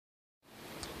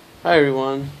Hi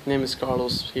everyone, my name is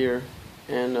Carlos here,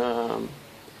 and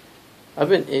I've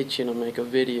been itching to make a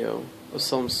video of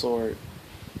some sort,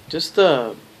 just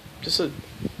just a,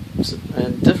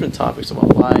 different topics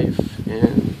about life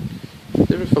and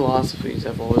different philosophies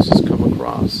I've always just come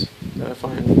across that I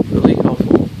find really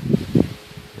helpful,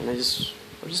 and I've just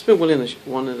been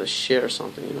wanted to share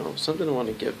something, something I want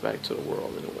to give back to the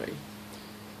world in a way.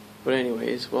 But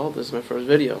anyways, well, this is my first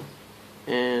video,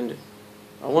 and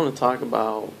I want to talk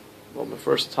about. Well, my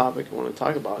first topic I want to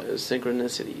talk about is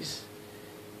synchronicities.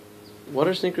 What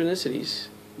are synchronicities?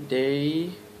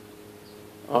 They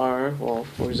are, well,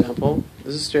 for example,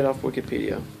 this is straight off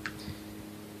Wikipedia.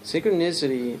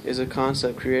 Synchronicity is a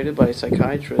concept created by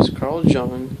psychiatrist Carl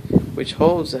Jung, which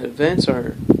holds that events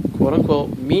are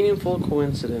quote-unquote meaningful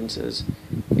coincidences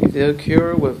if they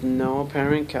occur with no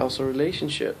apparent causal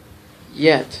relationship,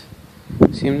 yet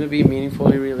seem to be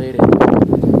meaningfully related.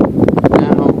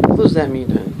 Now, what does that mean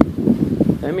then?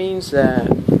 That means that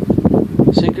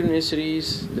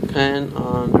synchronicities depend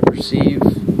on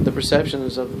the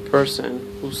perceptions of the person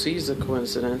who sees the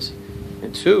coincidence,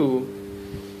 and two,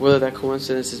 whether that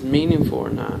coincidence is meaningful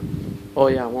or not. Oh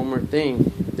yeah, one more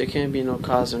thing, there can be no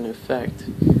cause and effect.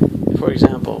 For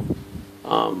example,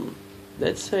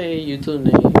 let's say you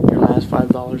donate your last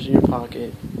 $5 in your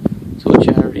pocket to a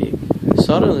charity.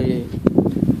 Suddenly,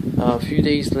 a few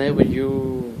days later,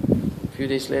 you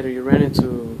ran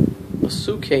into a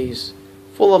suitcase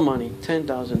full of money,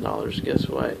 $10,000. Guess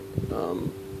what?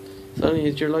 Suddenly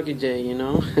it's your lucky day,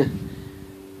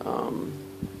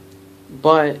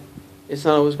 but it's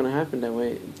not always going to happen that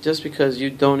way. Just because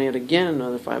you donate again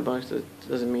another $5, that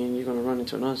doesn't mean you're going to run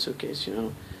into another suitcase.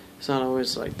 It's not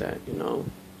always like that.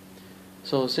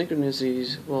 So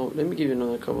synchronicities. Well, let me give you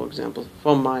another couple examples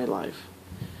from my life.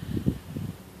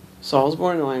 So I was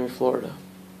born in Miami, Florida.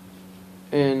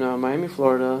 In Miami,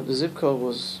 Florida, the zip code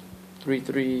was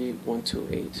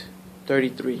 33128,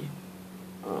 33.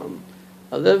 I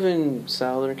live in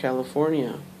Southern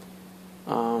California,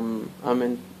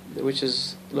 which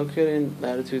is located in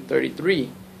latitude 33.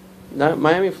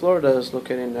 Miami, Florida is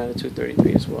located in latitude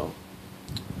 33 as well.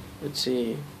 Let's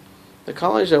see. The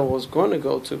college I was going to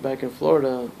go to back in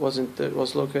Florida was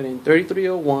located in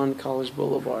 3301 College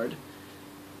Boulevard.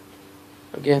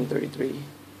 Again, 33.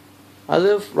 I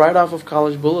live right off of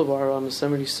College Boulevard on the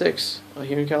 76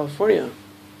 here in California.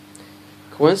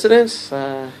 Coincidence?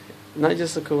 Not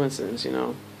just a coincidence,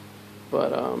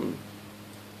 But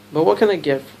what can I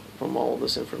get from all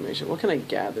this information? What can I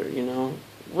gather,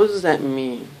 What does that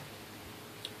mean?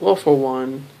 Well, for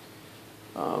one,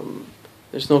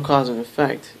 there's no cause and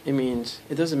effect. It means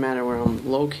it doesn't matter where I'm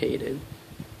located,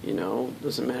 It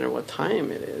doesn't matter what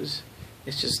time it is.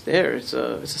 It's just there. It's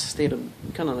a state of,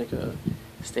 kind of like a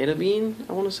state of being,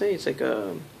 I want to say. It's like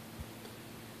the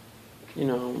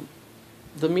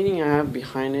meaning I have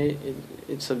behind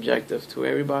it's subjective to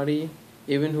everybody,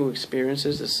 even who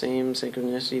experiences the same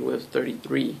synchronicity with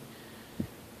 33.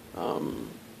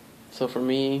 So for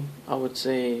me, I would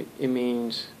say it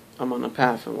means I'm on a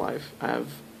path in life. I'm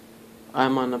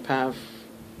on a path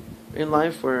in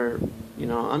life where,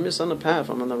 I'm just on the path.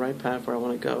 I'm on the right path where I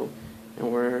want to go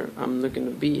and where I'm looking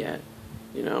to be at,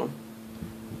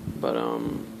 But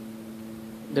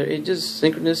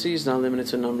synchronicity is not limited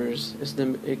to numbers.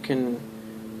 It can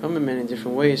come in many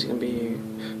different ways. It can be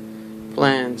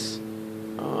plants,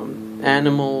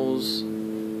 animals,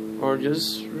 or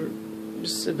just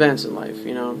events in life.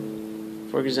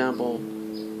 For example,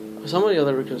 some of the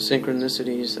other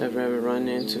synchronicities I've ever run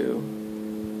into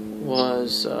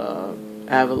was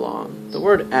Avalon. The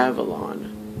word Avalon.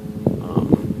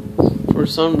 For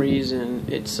some reason,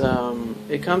 it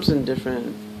comes in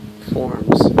different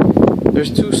forms.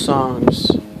 There's two songs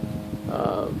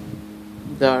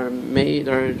that are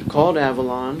called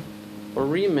Avalon or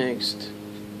remixed,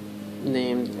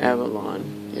 named Avalon,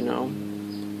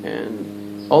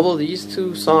 And although these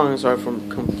two songs are from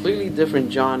completely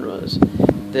different genres,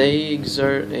 they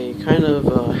exert a kind of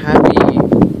happy,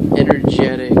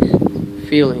 energetic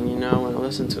feeling, when I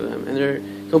listen to them, and they're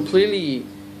completely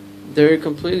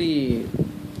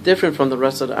different from the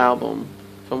rest of the album,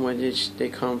 from which they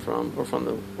come from, or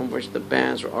from which the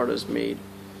bands or artists made,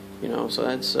 So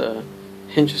that's an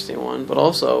interesting one. But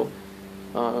also,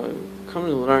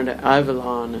 coming to learn that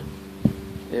Avalon,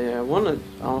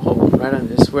 I'll hope I'm right on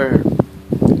this, where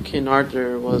King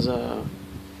Arthur was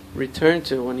returned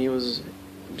to when he was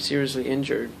seriously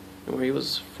injured, and where he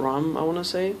was from, I want to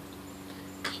say.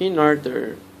 King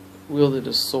Arthur wielded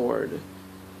a sword.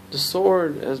 The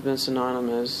sword has been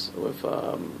synonymous with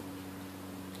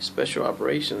special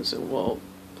operations, and well,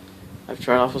 I've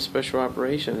tried off with special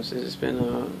operations. It's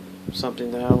been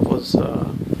something that I was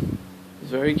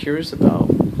very curious about.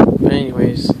 But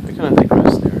anyways, I kind of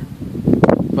digress there.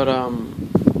 But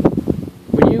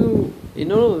when you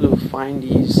in order to find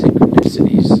these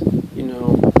synchronicities,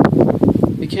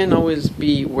 you can't always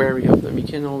be wary of them. You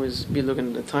can't always be looking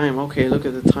at the time. Okay, look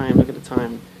at the time. Look at the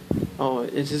time. Oh,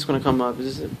 is this going to come up?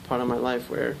 Is this a part of my life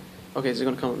where, okay, is it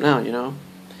going to come up now?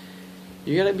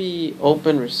 You gotta be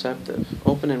open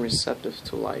and receptive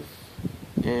to life.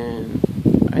 And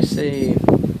I say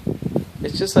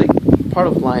it's just like part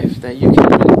of life that you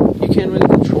can't really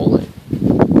control it,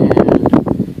 and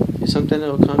it's something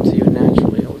that will come to you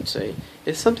naturally. I would say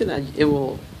it's something that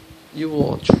you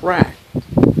will attract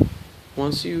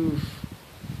once you've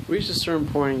reached a certain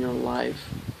point in your life.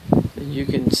 And you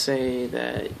can say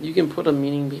that you can put a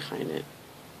meaning behind it.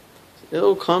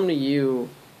 It'll come to you.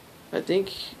 I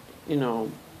think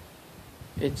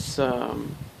it's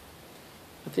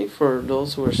I think for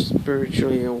those who are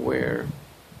spiritually aware,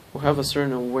 who have a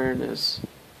certain awareness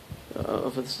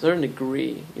of a certain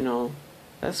degree,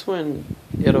 that's when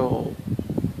it'll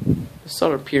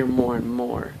start to appear more and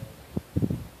more.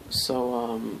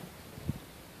 So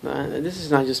this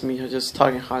is not just me just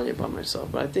talking highly about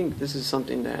myself, but I think this is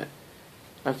something that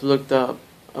I've looked up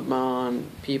among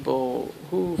people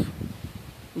who've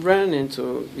ran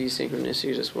into these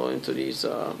synchronicities as well, into these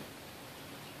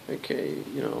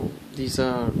these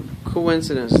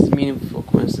coincidences, meaningful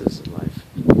coincidences in life.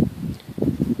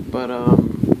 But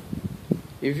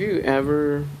if you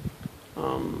ever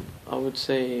I would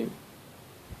say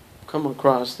come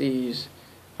across these,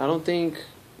 I don't think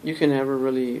you can ever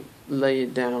really lay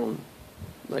it down,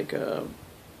 like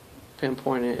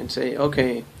pinpoint it and say,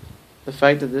 okay, the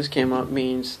fact that this came up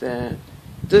means that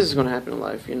this is going to happen in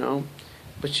life,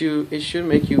 But it should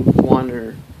make you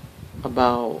wonder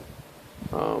about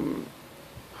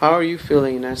how are you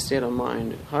feeling in that state of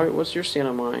mind? What's your state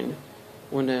of mind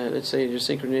when let's say your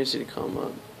synchronicity come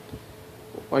up?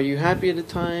 Are you happy at the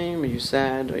time? Are you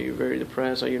sad? Are you very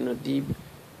depressed? Are you in a deep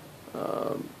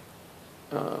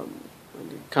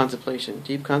contemplation?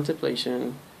 Deep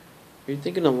contemplation. Are you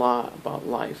thinking a lot about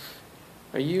life?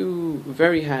 Are you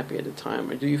very happy at the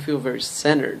time, or do you feel very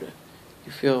centered?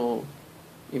 You feel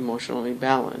emotionally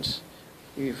balanced?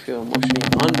 You feel emotionally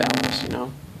unbalanced?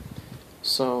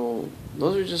 So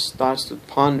those are just thoughts to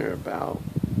ponder about.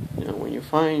 When you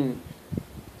find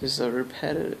there's a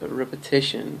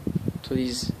repetition to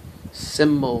these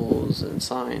symbols and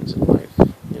signs in life.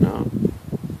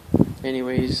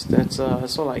 Anyways, that's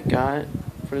all I got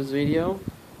for this video.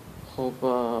 Hope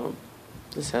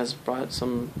this has brought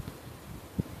some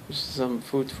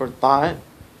food for thought to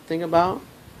think about.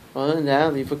 Other than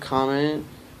that, leave a comment.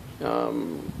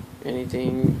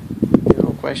 Anything,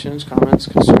 questions, comments,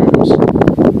 concerns,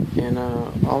 and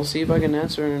I'll see if I can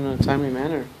answer in a timely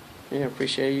manner. Yeah,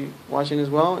 appreciate you watching as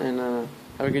well, and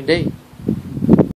have a good day.